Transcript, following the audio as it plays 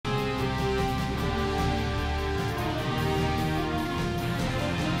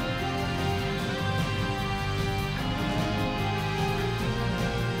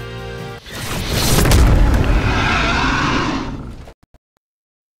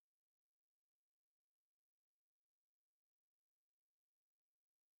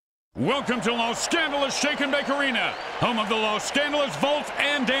Welcome to Los Scandalous Shake and Bake Arena, home of the Los Scandalous Vault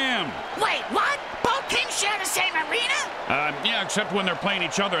and Dam. Wait, what? Both teams share the same arena? Yeah, except when they're playing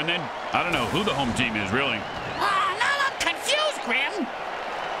each other, and then I don't know who the home team is, really. Now I'm confused, Grim.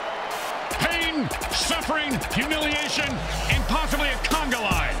 Pain, suffering, humiliation, and possibly a conga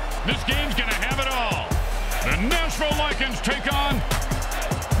line. This game's gonna have it all. The Gnashville Lycans take on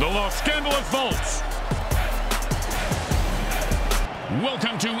the Los Scandalous Vaults.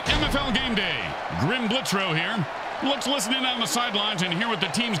 Welcome to MFL Game Day. Grim Blitzrow here. Let's listen in on the sidelines and hear what the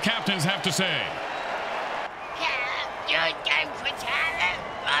team's captains have to say.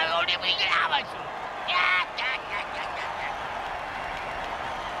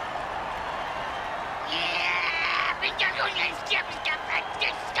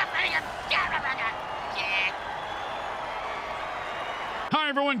 Hi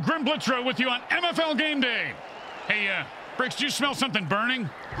everyone, Grim Blitzrow with you on MFL Game Day. Hey, Bricks, do you smell something burning?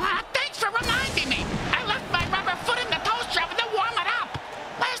 Thanks for reminding me. I left my rubber foot in the toaster oven to warm it up.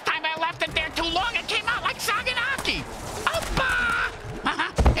 Last time I left it there too long, it came out like Saganaki.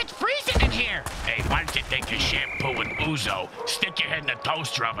 It's freezing in here. Hey, why don't you take your shampoo and ouzo, stick your head in the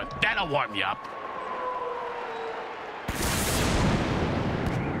toaster oven. That'll warm you up.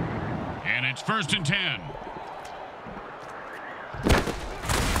 And it's 1st and 10.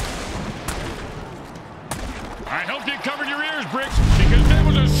 I hope you covered your ears, Bricks, because that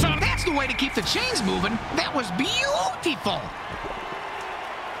was a son. That's the way to keep the chains moving. That was beautiful.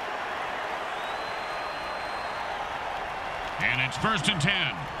 And it's 1st and 10.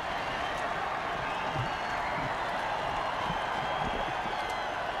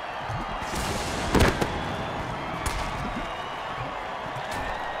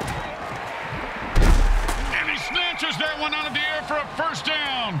 And he snatches that one out of the air for a 1st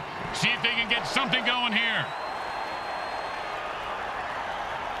down. See if they can get something going here.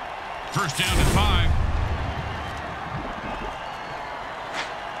 1st down and 5.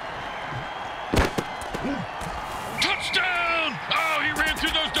 Touchdown! Oh, he ran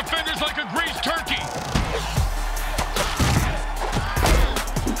through those defenders like a greased turkey.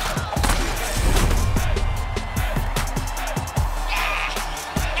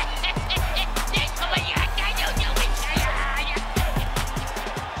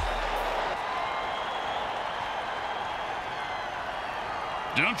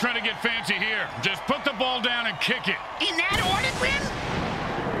 Don't try to get fancy here. Just put the ball down and kick it. In that order, Grim?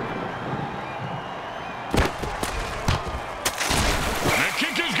 The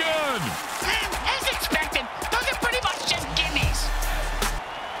kick is good. As expected, those are pretty much just gimmies.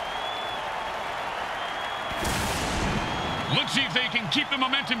 Let's see if they can keep the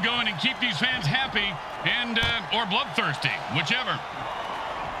momentum going and keep these fans happy and or bloodthirsty, whichever.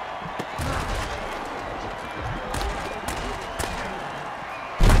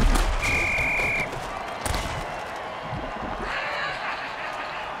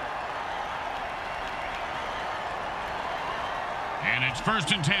 And it's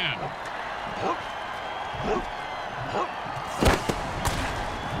 1st and 10.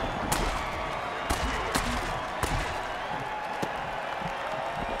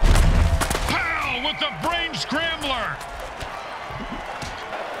 Powell with the brain scrambler.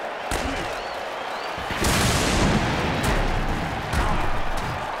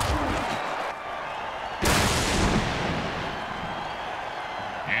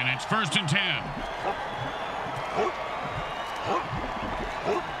 And it's 1st and 10.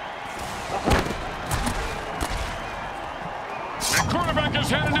 The quarterback has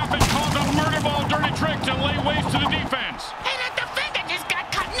had enough and calls a murder ball dirty trick to lay waste to the defense. Hey, that defender just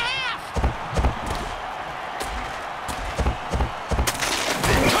got cut in half.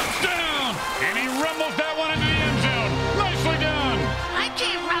 Touchdown! And he rumbles that one into the end zone. Nicely done. I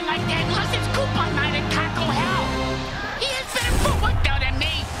can't run like that unless it's coupon night at Taco Hell. He has better footwork though than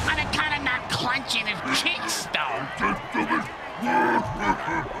me on account of not clenching his kicks though.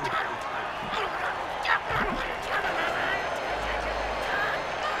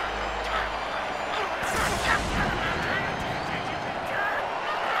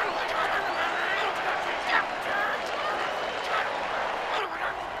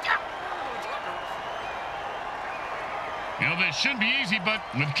 You know, this should be easy, but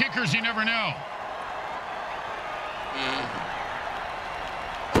with kickers, you never know.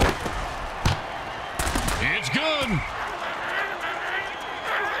 It's good.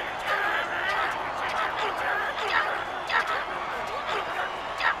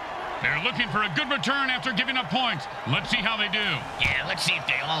 They're looking for a good return after giving up points. Let's see how they do. Yeah, let's see if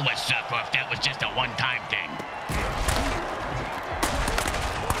they always suck or if that was just a one-time thing.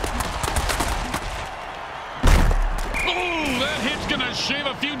 Ooh, that hit's gonna to shave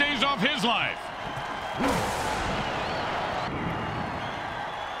a few days off his life.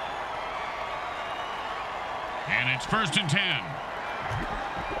 And it's 1st and 10.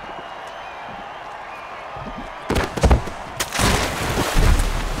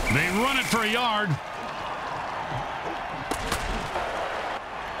 They run it for a yard.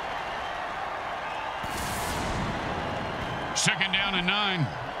 Second down and 9.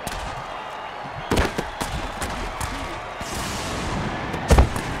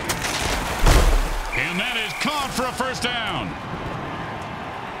 And that is caught for a 1st down.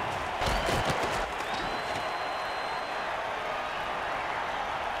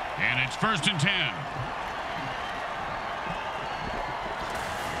 And it's 1st and 10.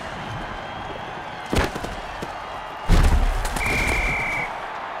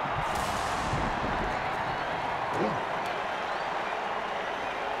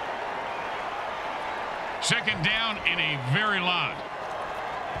 Second down in a very lot.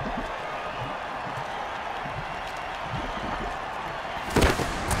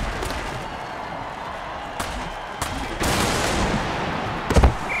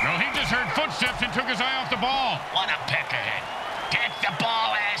 Well, he just heard footsteps and took his eye off the ball. What a peckerhead. Get the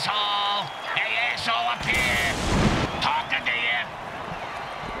ball, asshole. Hey, asshole, up here. Talking to you.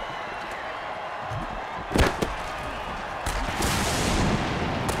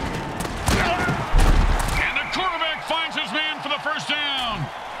 And the quarterback finds his man for the 1st down.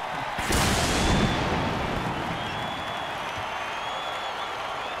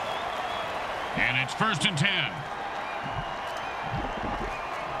 And it's 1st and 10.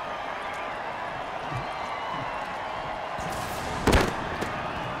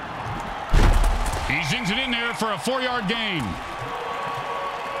 He zings it in there for a 4-yard gain.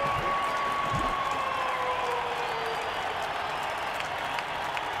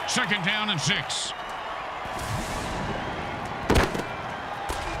 Second down and 6.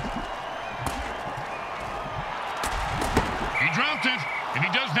 He dropped it. If he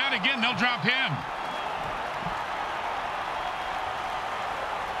does that again, they'll drop him.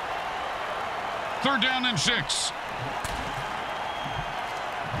 Third down and 6.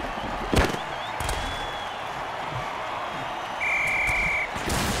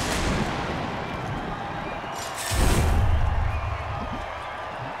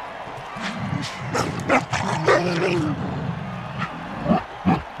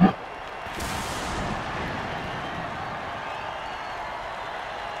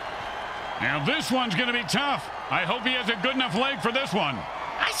 Now this one's going to be tough. I hope he has a good enough leg for this one.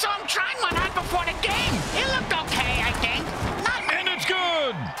 I saw him trying one out before the game. It looked okay, I think. And it's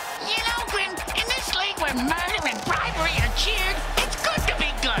good. You know, Grim, in this league where murder and bribery are cheered, it's good to be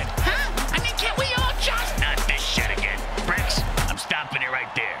good, huh? I mean, can't we all just... Not this shit again. Bricks, I'm stopping it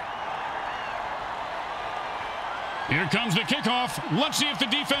right there. Here comes the kickoff. Let's see if the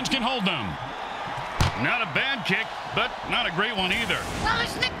defense can hold them. Not a bad kick, but not a great one either. Well,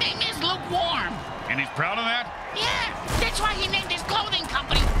 his nickname is Lukewarm. And he's proud of that? Yeah, that's why he named his clothing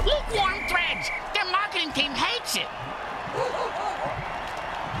company Lukewarm Threads. Their marketing team hates it.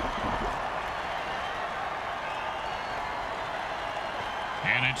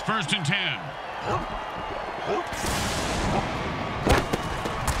 And it's 1st and 10.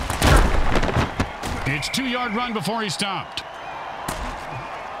 It's 2-yard run before he stopped.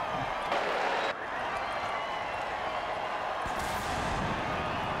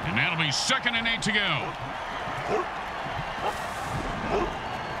 And that'll be 2nd and 8 to go.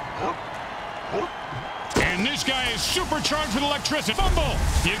 And this guy is supercharged with electricity. Fumble!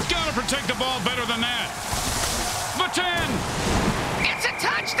 You gotta protect the ball better than that. The 10! It's a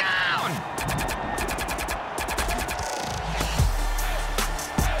touchdown!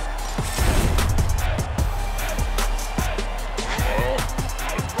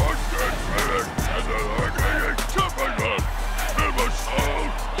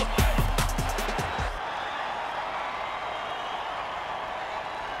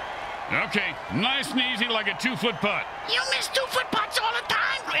 Okay, nice and easy like a 2-foot putt. You miss 2-foot putts all the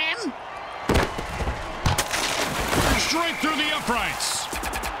time, Grim. Straight through the uprights.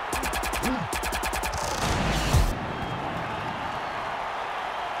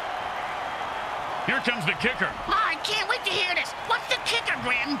 Here comes the kicker. Oh, I can't wait to hear this. What's the kicker,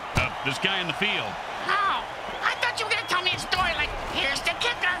 Grim? This guy in the field. Oh, I thought you were going to tell me a story like, here's the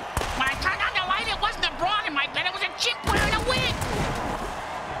kicker. When I turned on the light, it wasn't a broad in my bed. It was a chimp wearing a wig.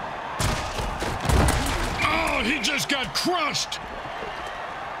 Oh, he just got crushed.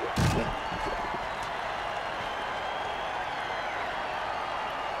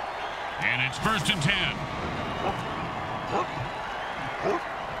 And it's 1st and 10.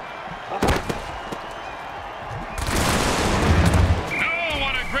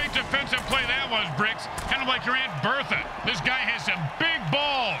 Bertha. This guy has some big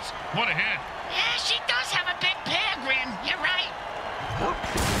balls. What a hit. Yeah, she does have a big pear grin. You're right.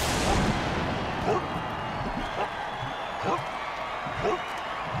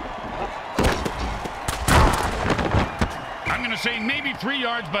 I'm going to say maybe 3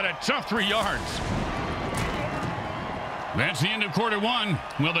 yards, but a tough 3 yards. That's the end of quarter one.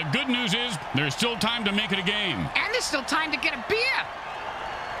 Well, the good news is there's still time to make it a game. And there's still time to get a beer.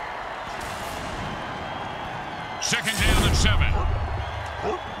 Second down and 7.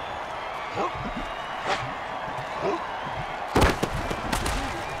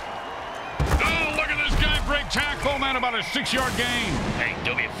 Oh, look at this guy break tackle, man, about a 6-yard gain. Hey,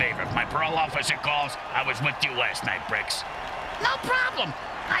 do me a favor. If my parole officer calls, I was with you last night, Bricks. No problem.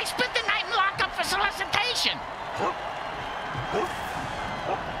 I spent the night in lockup for solicitation.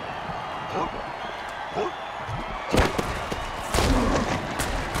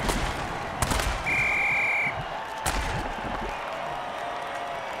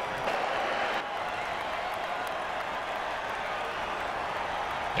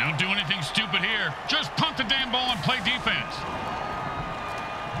 Don't do anything stupid here. Just punt the damn ball and play defense.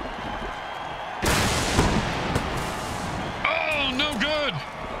 Oh, no good.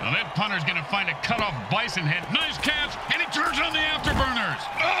 Now that punter's going to find a cut-off bison head. Nice catch, and he turns on the afterburners.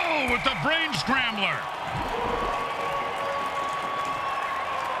 Oh, with the brain scrambler.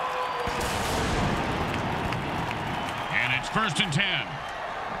 And it's 1st and 10.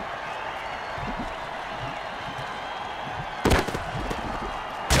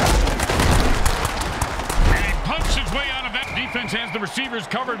 Pumps his way out of that. Defense has the receivers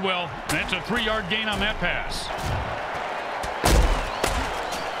covered well. That's a 3-yard gain on that pass.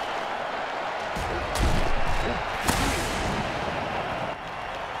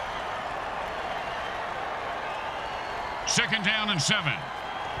 Second down and 7.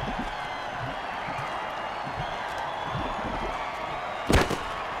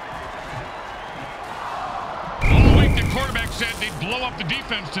 All week the quarterback said they'd blow up the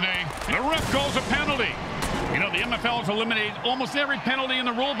defense today. The ref calls a penalty. You know, the MFL has eliminated almost every penalty in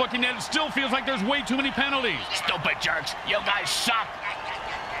the rule book, and yet it still feels like there's way too many penalties. Stupid jerks. You guys suck.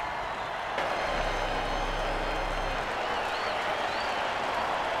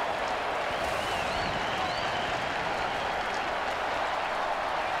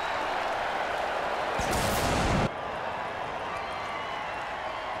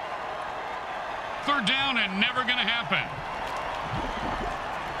 Third down and never going to happen.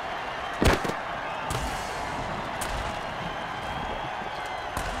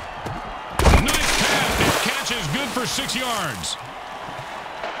 Is good for 6 yards.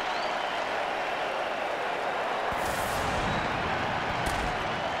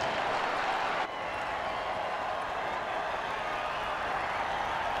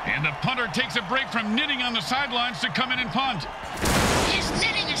 And the punter takes a break from knitting on the sidelines to come in and punt. His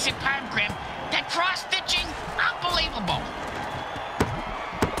knitting is superb, Grim. That cross-stitching, unbelievable.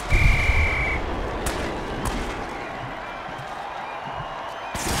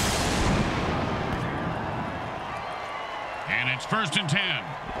 And it's 1st and 10.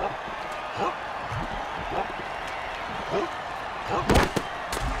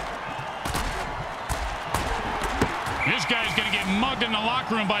 This guy's going to get mugged in the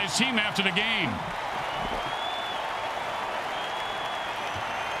locker room by his team after the game.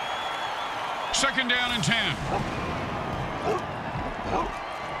 Second down and 10.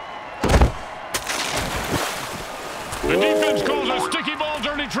 The defense calls a sticky ball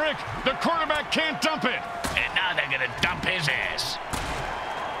dirty trick. The quarterback can't dump it. And now they're going to dump his ass.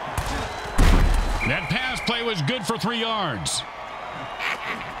 That pass play was good for 3 yards.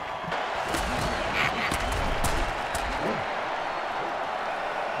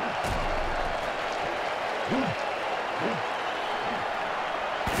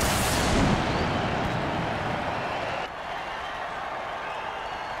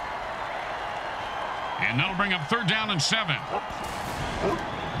 And that'll bring up 3rd down and 7.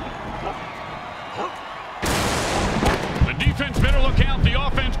 The defense better look out. The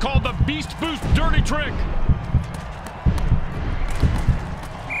offense called the Beast Boost dirty trick.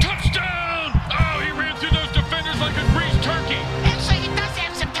 Touchdown! Oh, he ran through those defenders like a greased turkey. Actually, he does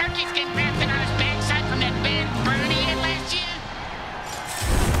have some turkeys getting grafted on his backside from that bad burn he had last year.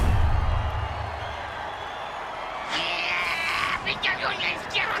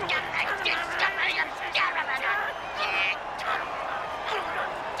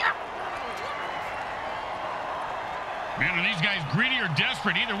 Man, are these guys greedy or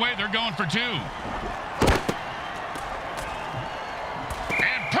desperate? Either way, they're going for 2. And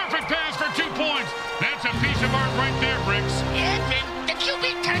perfect pass for 2 points. That's a piece of art right there, Bricks. Yeah, Grim. The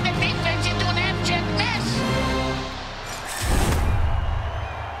QB turned the defense into an abject mess.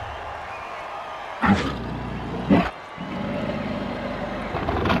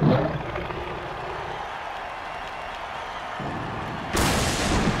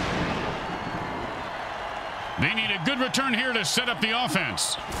 return here to set up the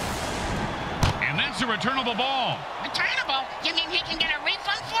offense. And that's a returnable ball. Returnable? You mean he can get a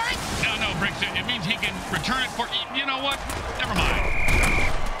refund for it? No, Bricks, it means he can return it for... You know what? Never mind.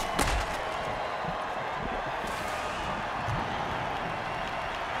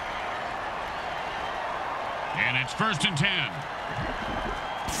 And it's 1st and 10.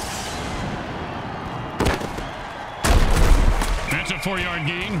 That's a 4-yard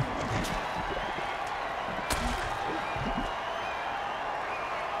gain.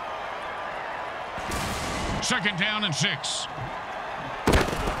 Second down and 6.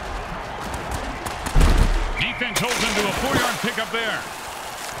 Defense holds him to a 4-yard pickup there.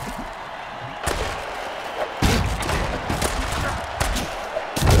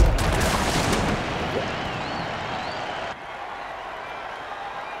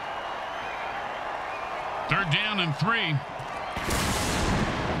 Third down and 3.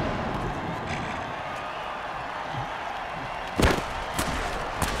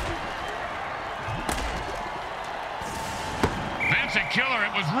 That's a killer.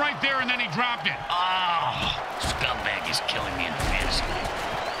 It was right there, and then he dropped it. Oh, scumbag is killing me in fantasy.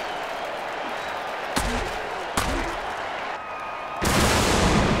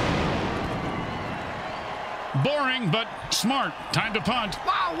 Boring, but smart. Time to punt.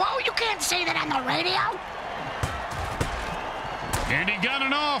 Whoa, you can't say that on the radio. And he got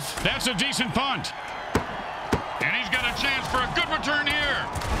it off. That's a decent punt. And he's got a chance for a good return here.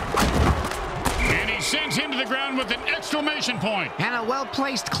 And he sends him to the ground with an exclamation point. And a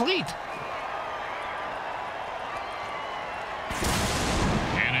well-placed cleat.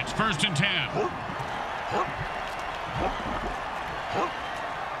 And it's 1st and 10.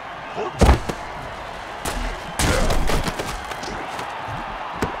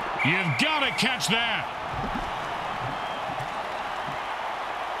 You've got to catch that.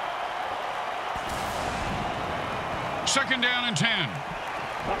 Second down and 10.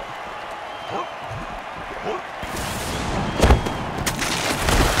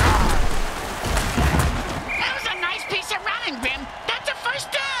 That was a nice piece of running, Grim. That's a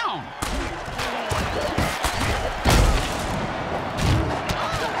 1st down.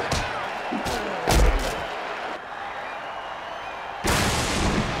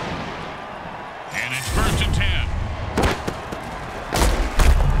 And it's 1st and 10.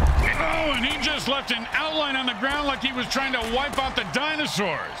 Oh, and he just left an outline on the ground like he was trying to wipe out the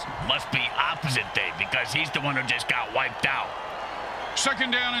dinosaurs. Must be opposite day because he's the one who just got wiped out.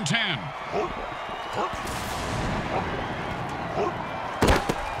 Second down and 10.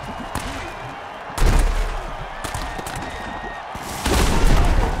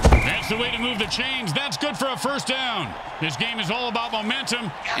 That's the way to move the chains. That's good for a 1st down. This game is all about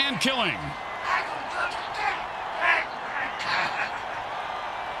momentum and killing.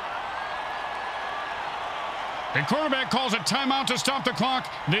 The quarterback calls a timeout to stop the clock.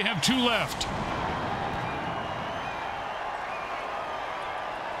 They have 2 left.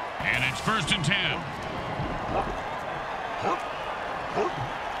 And it's 1st and 10.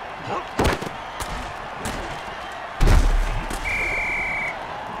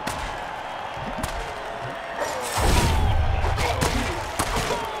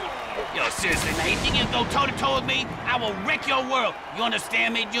 Yo, seriously, man, you think you can go toe-to-toe with me? I will wreck your world. You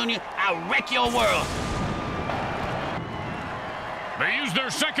understand me, Junior? I'll wreck your world. They used their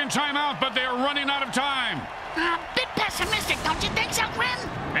second timeout, but they are running out of time. A bit pessimistic, don't you think so, Grim?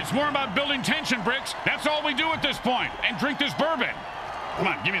 It's more about building tension, Bricks. That's all we do at this point. And drink this bourbon. Come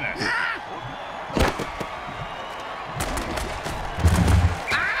on, give me that.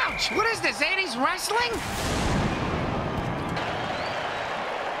 Ouch! What is this, 80s wrestling?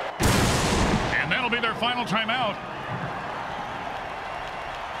 And that'll be their final timeout.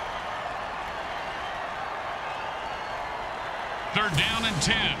 Third down and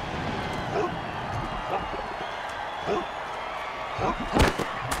 10.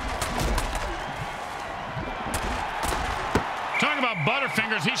 Talk about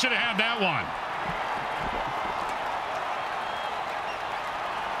Butterfingers. He should have had that one.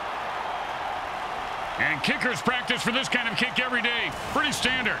 And kickers practice for this kind of kick every day. Pretty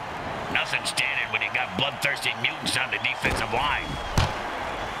standard. Nothing standard when you got bloodthirsty mutants on the defensive line.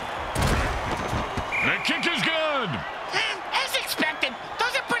 The kick is good. As expected,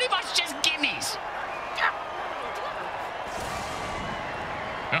 those are pretty much just gimmies.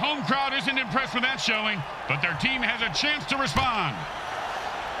 The home crowd isn't impressed with that showing, but their team has a chance to respond.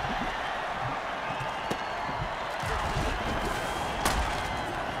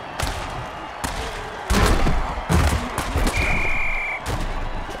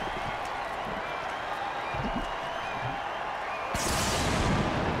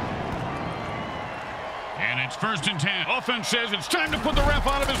 It's 1st and 10. Offense says it's time to put the ref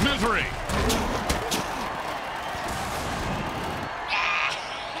out of his misery.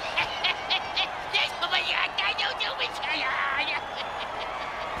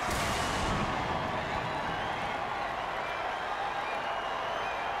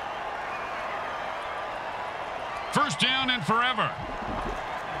 First down and forever.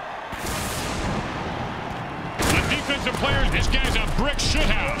 The defensive players, this guy's a brick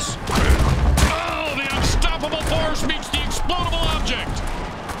shithouse. Oh, the unstoppable force meets the explodable object.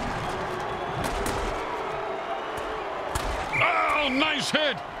 Oh, nice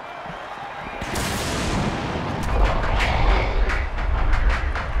hit.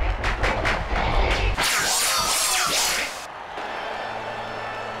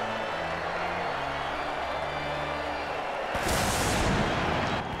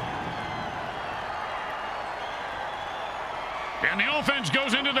 And the offense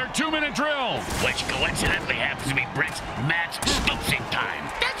goes into their 2-minute drill. Which coincidentally happens to be Britt's Matt's stoopsing time.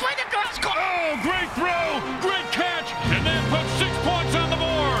 That's why the girls call. Oh, great throw, great catch, and then put 6 points on the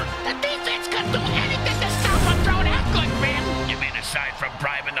board. The defense could do anything to stop a throw that good, Grim. You mean aside from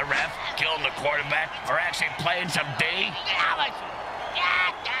bribing the ref, killing the quarterback, or actually playing some D?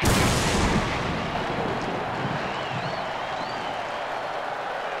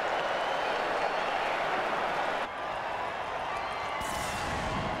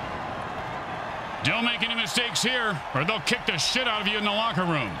 Don't make any mistakes here, or they'll kick the shit out of you in the locker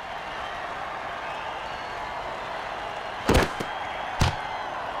room.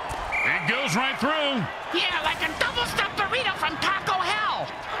 It goes right through. Yeah, like a double-stuffed burrito from Taco Hell.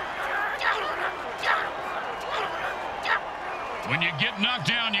 When you get knocked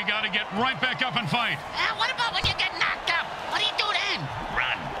down, you got to get right back up and fight. What about when you get knocked up? What do you do then?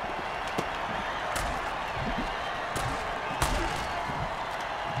 Run.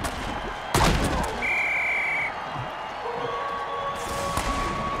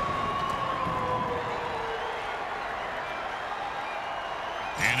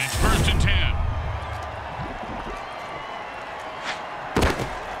 And it's 1st and 10.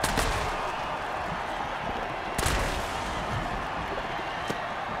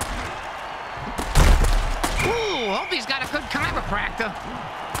 Ooh, hope he's got a good chiropractor.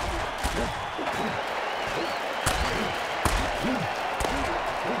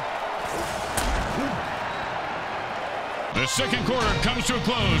 The second quarter comes to a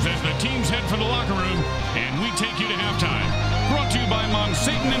close as the teams head for the locker room, and we take you to halftime. Brought to you by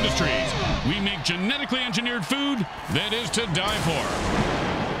Monsatan Industries. We make genetically engineered food that is to die for.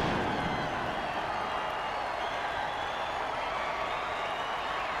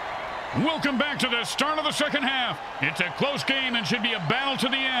 Welcome back to the start of the second half. It's a close game and should be a battle to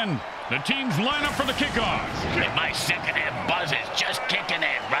the end. The teams line up for the kickoff. And my second half buzz is just kicking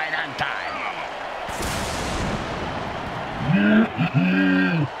in right on time.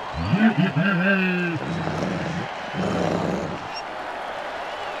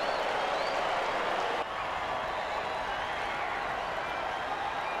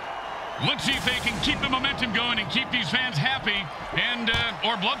 Let's see if they can keep the momentum going and keep these fans happy and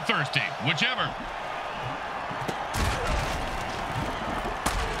or bloodthirsty, whichever.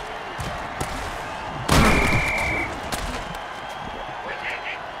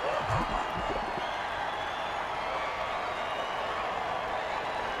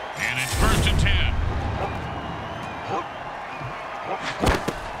 And it's 1st and 10.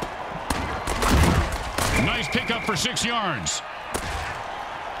 Nice pickup for 6 yards.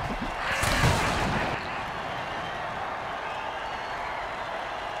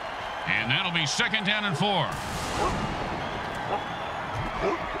 And that'll be 2nd down and 4.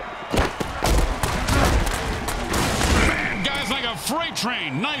 Man, guys like a freight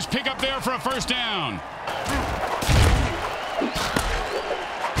train. Nice pickup there for a 1st down.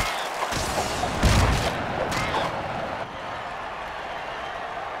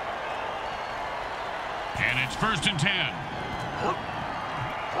 And it's 1st and 10.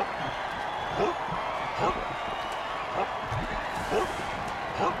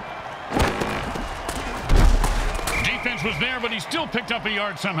 Defense was there, but he still picked up a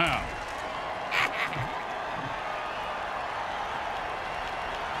yard somehow.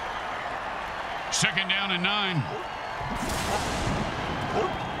 Second down and 9.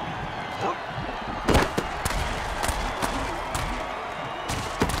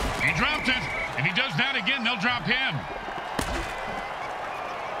 He dropped it. If he does that again, they'll drop him.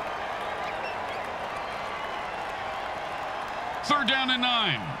 Third down and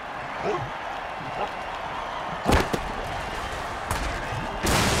 9.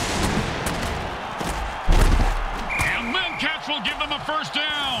 And then Cats will give them a 1st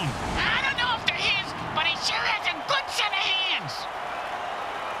down. I don't know if they're his, but he sure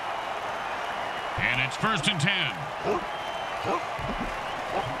first and 10.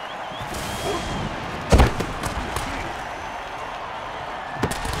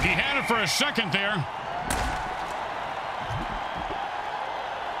 He had it for a second there.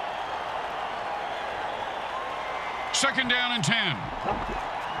 Second down and 10.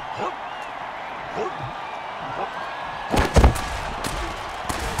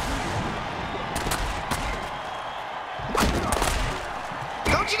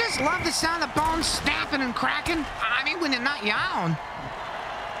 Don't you just love the sound of bones snapping and cracking? I mean, when they're not yawn.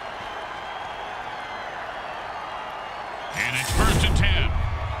 And it's first and 10.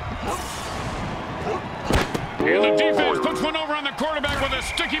 And the defense puts one over on the quarterback with a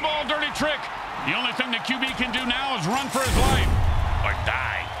sticky ball dirty trick. The only thing the QB can do now is run for his life. Or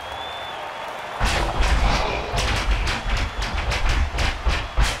die.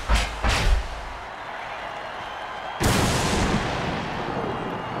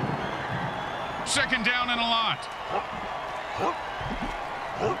 Second down and a lot.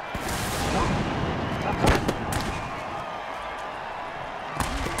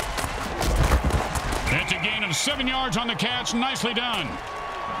 That's a gain of 7 yards on the catch. Nicely done.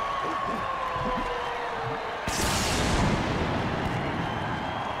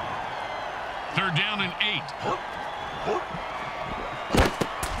 Third down and 8.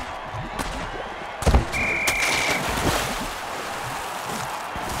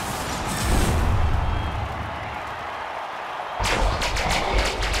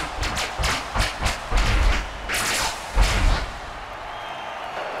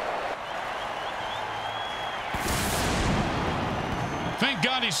 Thank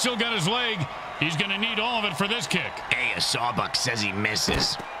God he's still got his leg. He's going to need all of it for this kick. Hey, a sawbuck says he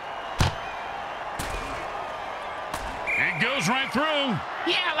misses. It goes right through.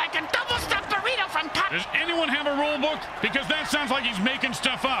 Yeah, like a double-stuffed burrito from top. Does anyone have a rule book? Because that sounds like he's making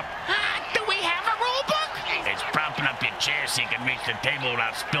stuff up. Do we have a rule book? It's propping up your chair so you can reach the table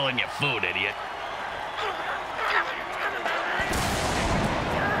without spilling your food, idiot.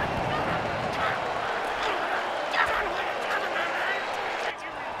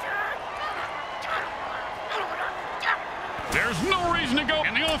 There's no reason to go.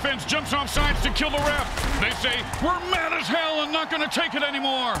 And the offense jumps off sides to kill the ref. They say, we're mad as hell and not going to take it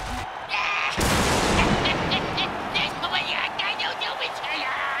anymore.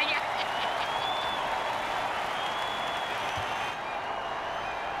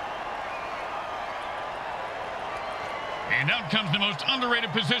 And out comes the most underrated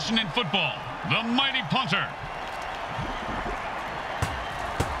position in football, the mighty punter.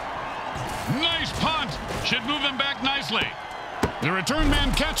 Nice punt. Should move him back nicely. The return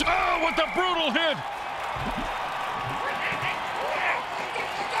man catches. Oh, what a brutal hit.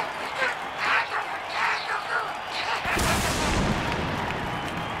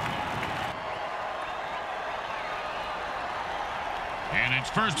 And it's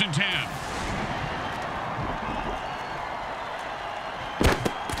first and 10.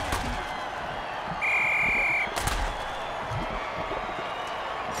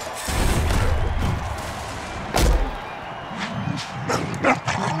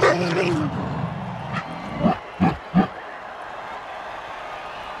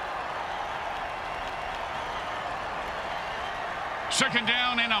 Second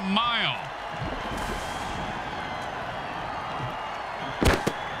down and a mile.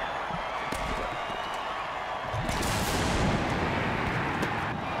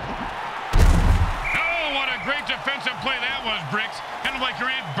 Oh, what a great defensive play that was, Bricks. Kind of like your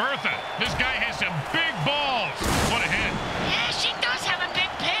Aunt Bertha. This guy has some big balls. What a hit. Yeah, she does have a big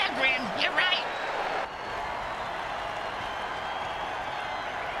pair, Grim. You're right.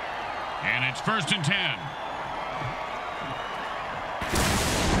 And it's first and 10.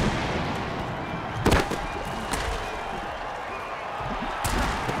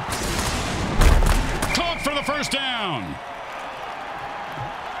 For the first down.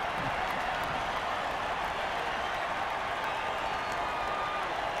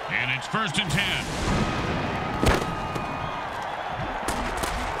 And it's first and 10.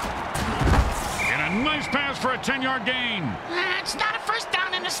 And a nice pass for a 10-yard gain. It's not a first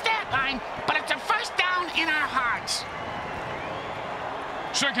down in the stat line, but it's a first down in our hearts.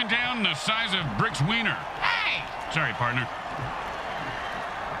 Second down, the size of Brick's wiener. Hey! Sorry, partner.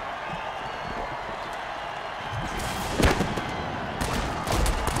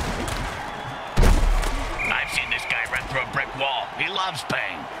 Through a brick wall. He loves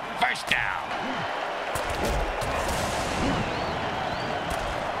pain. First down.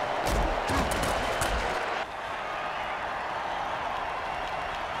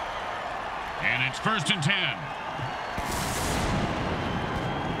 And it's first and 10.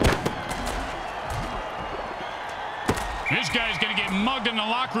 This guy's going to get mugged in the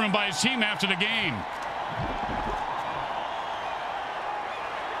locker room by his team after the game.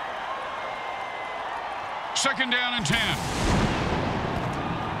 Second down and 10.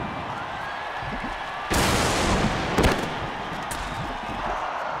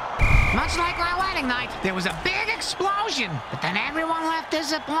 Much like my wedding night, there was a big explosion, but then everyone left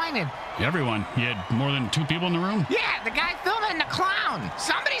disappointed. Everyone? You had more than 2 people in the room? Yeah, the guy filming the clown.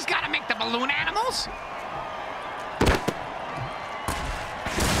 Somebody's got to make the balloon animals.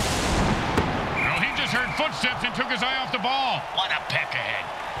 Well, he just heard footsteps and took his eye off the ball. What a peckerhead.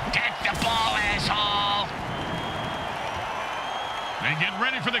 Get the ball, asshole. They get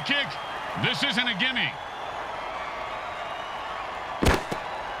ready for the kick. This isn't a gimme.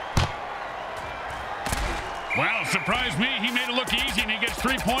 Well, surprised me. He made it look easy, and he gets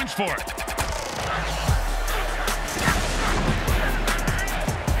 3 points for it.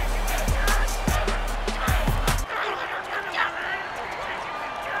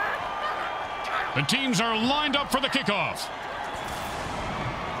 The teams are lined up for the kickoff.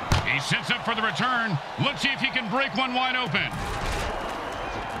 He sets up for the return. Let's see if he can break one wide open.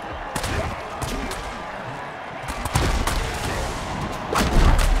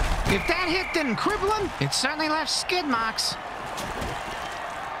 If that hit didn't cripple him, it certainly left skid marks.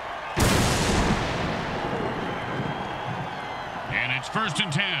 And it's 1st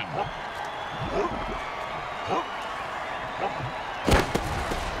and 10.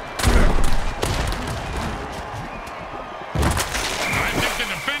 I think the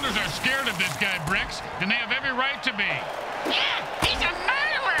defenders are scared of this guy, Bricks, and they have every right to be. Yeah, he's a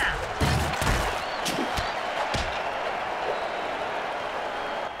murderer.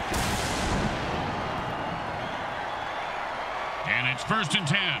 And it's 1st and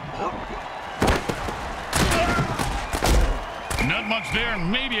 10. Not much there,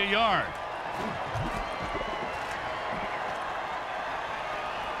 maybe a yard.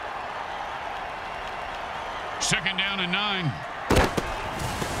 Second down and 9.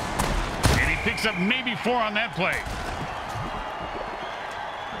 And he picks up maybe 4 on that play.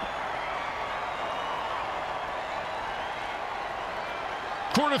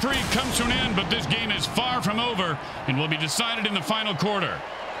 Quarter 3 comes to an end, but this game is far from over and will be decided in the final quarter.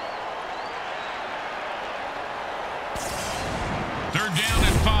 3rd down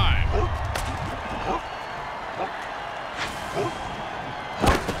and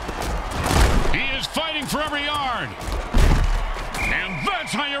 5. He is fighting for every yard. And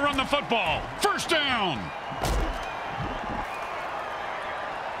that's how you run the football. 1st down.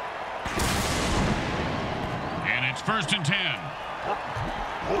 And it's 1st and 10.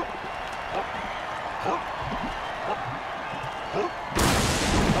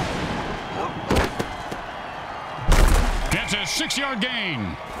 That's a 6-yard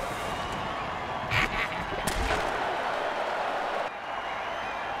gain.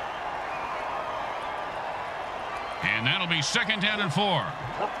 And that'll be 2nd down and 4.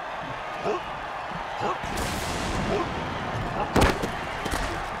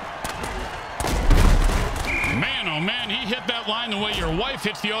 Man, oh man, he hit that line the way your wife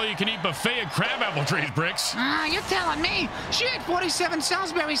hits the all-you-can-eat buffet at Crabapple Trees, Bricks. You're telling me. She ate 47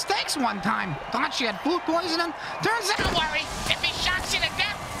 Salisbury steaks one time. Thought she had food poisoning. Turns out... Don't worry. If he shocks you to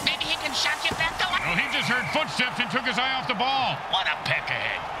death, maybe he can shock you back to life. Well, he just heard footsteps and took his eye off the ball. What a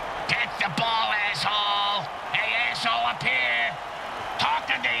peckerhead. Get the ball, asshole. Hey, asshole, up here.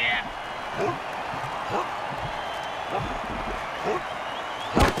 Talking to you.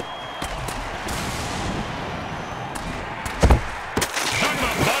 Talk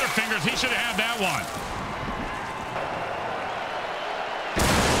about butterfingers. He should have had that one.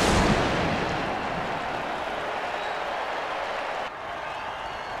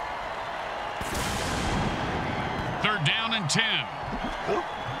 Third down and 10.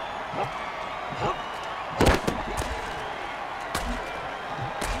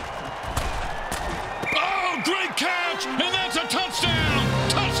 Oh, great catch! And that's a touchdown!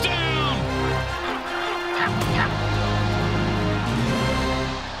 Touchdown!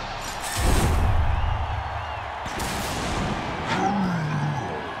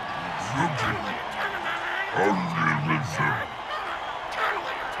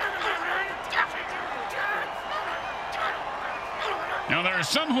 Now, there are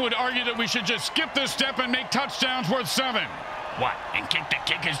some who would argue that we should just skip this step and make touchdowns worth 7. What, and kick the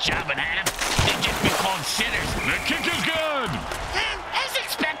kicker's job in half? They'd just be called sitters. The kick is good. As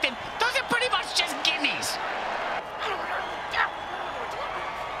expected, those are pretty much just gimmies.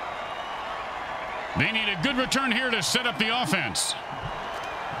 They need a good return here to set up the offense.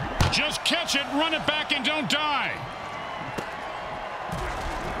 Just catch it, run it back, and don't die.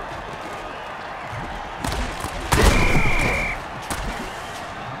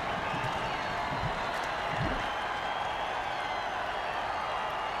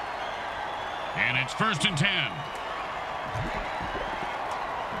 And it's 1st and 10.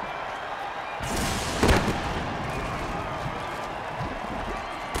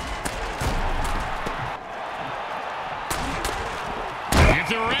 If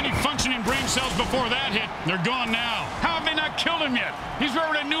there were any functioning brain cells before that hit, they're gone now. How have they not killed him yet? He's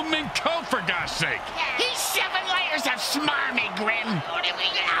wearing a new mink coat, for God's sake. He's 7 layers of smarmy, Grim. What do we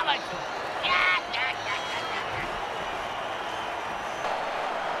get?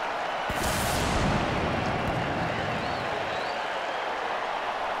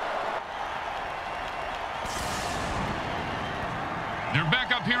 They're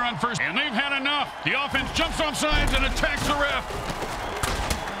back up here on 1st, and they've had enough. The offense jumps off sides and attacks the ref.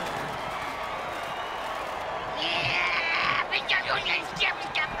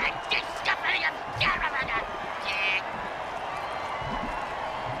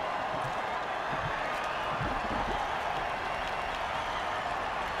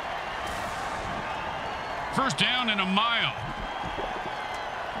 First down and a mile.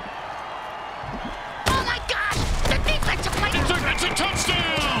 Oh, my gosh! The defensive play... It's a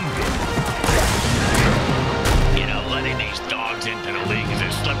touchdown! You know, letting these dogs into the league is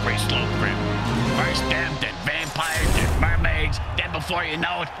a slippery slope, Grim. First them, then vampires, then mermaids, then before you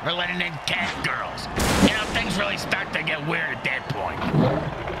know it, we're letting in cat girls. You know, things really start to get weird at that point.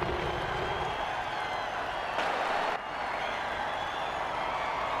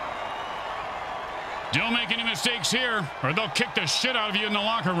 Don't make any mistakes here, or they'll kick the shit out of you in the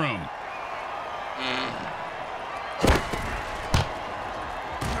locker room.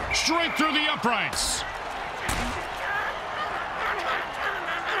 Straight through the uprights.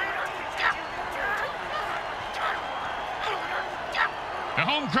 The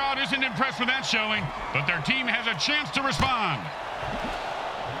home crowd isn't impressed with that showing, but their team has a chance to respond.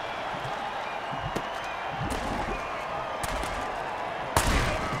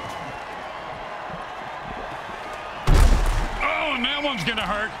 Oh, and that one's gonna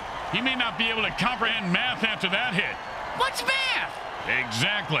hurt. He may not be able to comprehend math after that hit. What's math?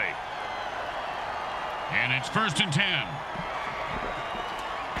 Exactly. And it's 1st and 10.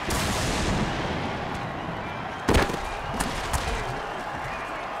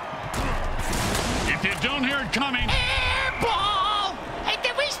 If you don't hear it coming... Air ball! Hey,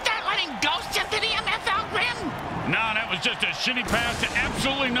 did we start letting ghosts into the MFL, Grim? No, that was just a shitty pass to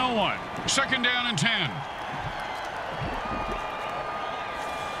absolutely no one. 2nd down and 10.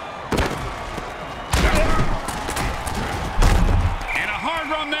 And a hard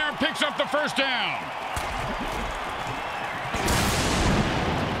run there picks up the 1st down.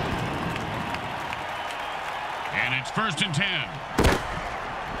 And it's 1st and 10.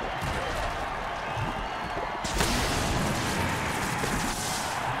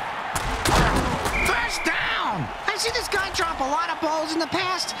 I've seen this guy drop a lot of balls in the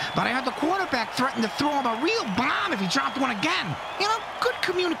past, but I heard the quarterback threaten to throw him a real bomb if he dropped one again. You know, good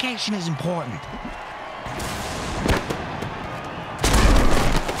communication is important.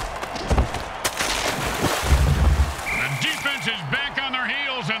 The defense is back on their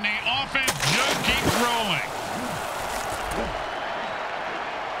heels, and the offense just keeps rolling.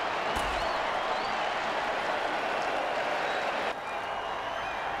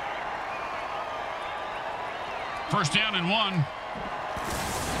 First down and 1.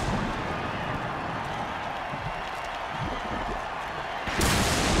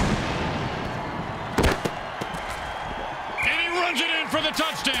 And he runs it in for the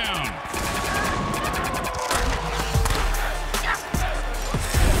touchdown.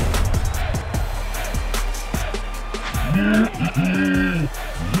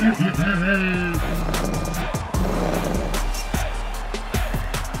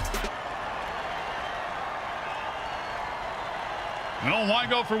 Well, why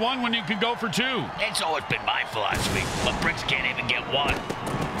go for 1 when you can go for 2? It's always been my philosophy, but Bricks can't even get 1.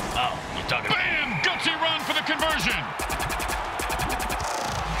 Oh, you're talking about... Bam! Gutsy run for the conversion.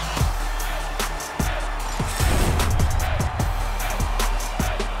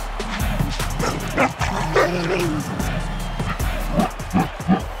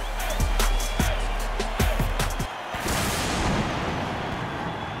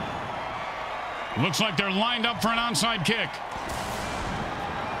 Looks like they're lined up for an onside kick.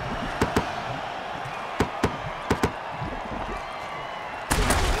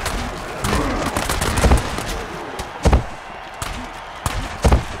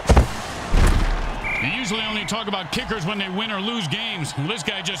 Usually only talk about kickers when they win or lose games. Well, this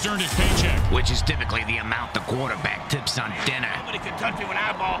guy just earned his paycheck. Which is typically the amount the quarterback tips on dinner. Nobody can touch me when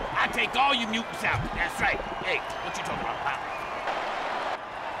I ball. I take all you mutants out. That's right. Hey, what you talking about, pal?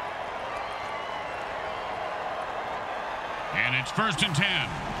 And it's 1st and 10.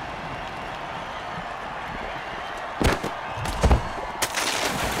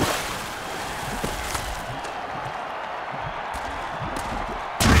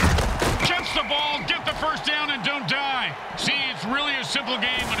 ball, get the first down, and don't die. See, it's really a simple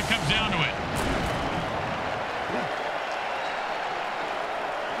game when it comes down to it.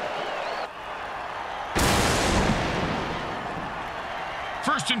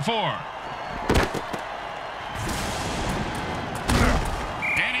 First and 4.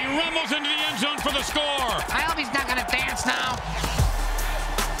 And he rumbles into the end zone for the score. I hope he's not going to dance now.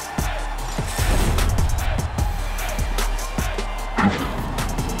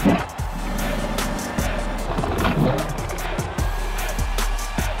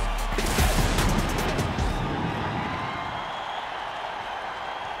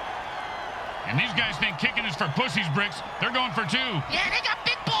 And these guys think kicking is for pussies, Bricks. They're going for 2. Yeah, they got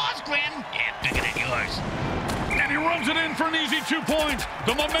big balls, Grim. Yeah, bigger than yours. And he runs it in for an easy 2 points.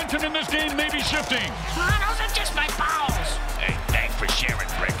 The momentum in this game may be shifting. Oh, those are just my balls. Hey, thanks for sharing,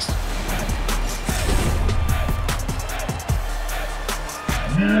 Bricks.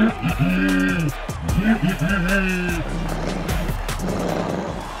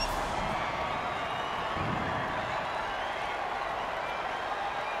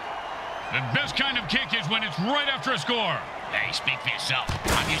 The best kind of kick is when it's right after a score. Hey, speak for yourself.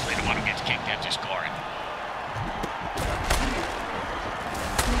 I'm usually the one who gets kicked after scoring.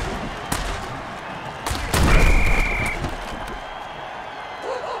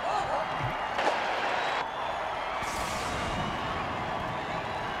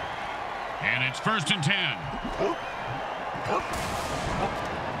 And it's first and 10.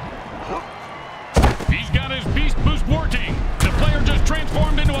 He's got his beast boost working. The player just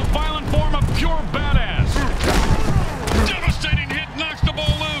transformed into a violent form of pure badass. Devastating hit knocks the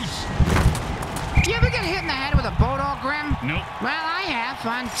ball loose. You ever get hit in the head with a boat all, Grim? Nope. Well, I have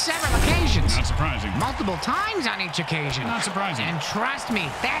on several occasions. Not surprising. Multiple times on each occasion. Not surprising. And trust me,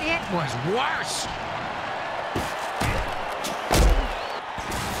 that hit was worse.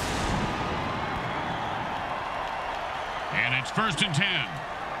 And it's first and 10.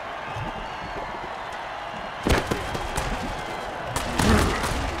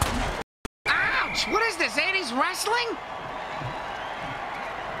 Ouch! What is this, 80s wrestling?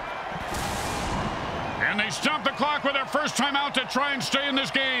 And they stop the clock with their first time out to try and stay in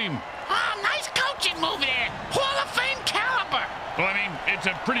this game. Oh, nice coaching move there. Hall of Fame caliber. Well, I mean, it's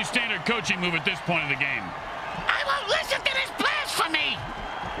a pretty standard coaching move at this point of the game. I won't listen to this blasphemy.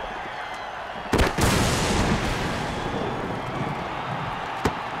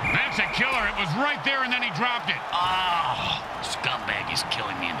 That's a killer. It was right there, and then he dropped it. Oh, scumbag is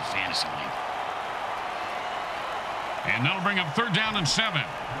killing me in the fantasy league. And that'll bring up third down and 7.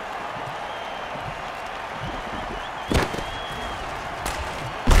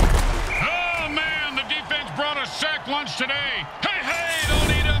 Oh, man, the defense brought a sack lunch today. Hey, hey, don't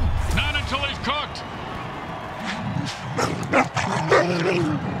eat him. Not until he's cooked.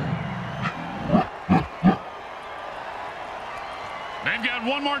 They've got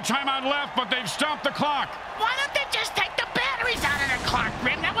one more timeout left, but they've stopped the clock. Why don't they just take the batteries out of the clock,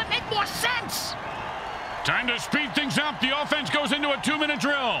 Grim? That would make more sense. Time to speed things up. The offense goes into a 2-minute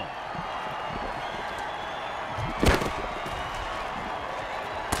drill.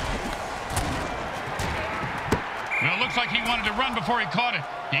 Well, it looks like he wanted to run before he caught it.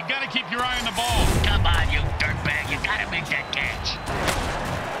 You got to keep your eye on the ball. Come on, you dirtbag. You got to make that catch.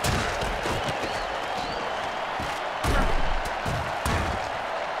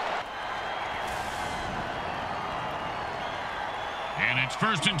 And it's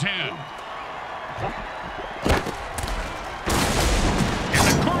first and 10. And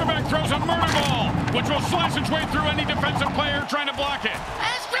the quarterback throws a murder ball, which will slice its way through any defensive player trying to block it.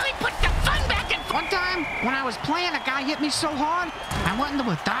 This really puts the fun back in. One time, when I was playing, a guy hit me so hard, I went into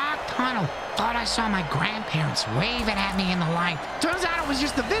a dark tunnel. Thought I saw my grandparents waving at me in the light. Turns out it was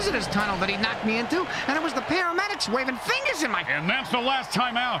just the visitor's tunnel that he knocked me into, and it was the paramedics waving fingers in my... And that's the last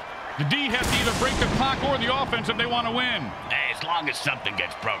time out. The D has to either break the clock or the offense if they want to win. Hey, as long as something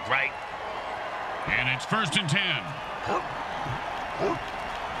gets broke, right? And it's first and 10.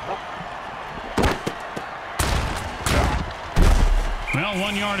 Well,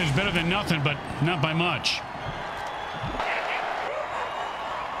 1 yard is better than nothing, but not by much.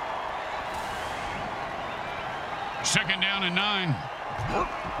 Second down and 9.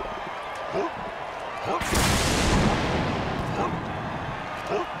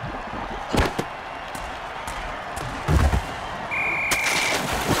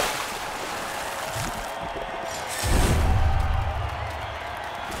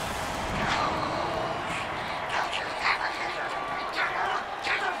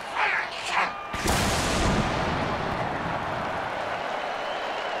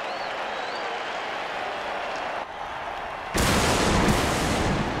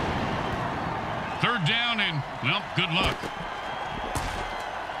 Third down and, well, good luck.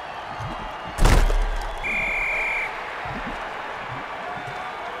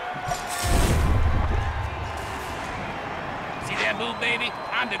 See that move, baby?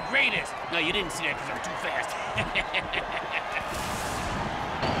 I'm the greatest. No, you didn't see that because I'm too fast.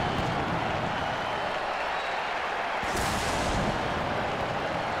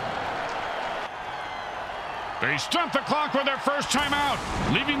 They stop the clock with their first timeout,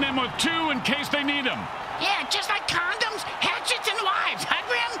 leaving them with 2 in case they need them. Yeah, just like condoms, hatchets, and wives, huh,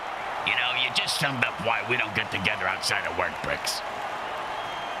 Grim? You know, you just summed up why we don't get together outside of work, Bricks.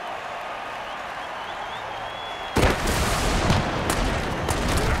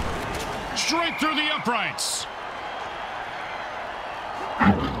 Straight through the uprights.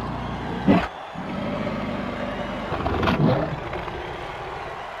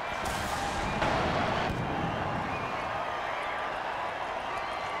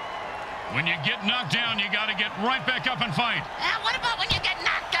 When you get knocked down, you got to get right back up and fight. What about when you get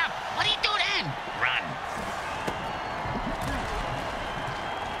knocked up? What do you do then? Run.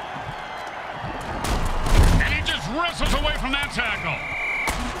 And he just wrestles away from that tackle.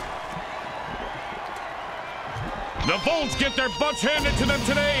 The Bolts get their butts handed to them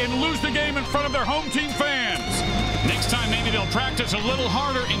today and lose the game in front of their home team fans. Next time, maybe they'll practice a little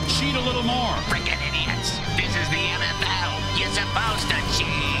harder and cheat a little more. Frickin' idiots. This is the MFL. You're supposed to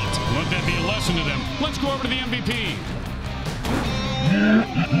cheat. Let that be a lesson to them. Let's go over to the MVP.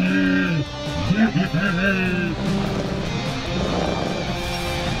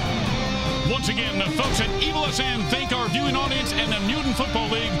 Once again, the folks at Evil SN thank our viewing audience and the Mutant Football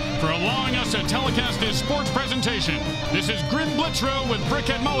League for allowing us to telecast this sports presentation. This is Grim Blitzrow with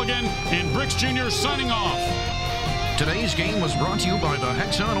Brickhead Mulligan and Bricks Jr. signing off. Today's game was brought to you by the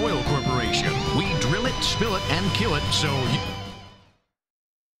Hexon Oil Corporation. We drill it, spill it, and kill it, so you...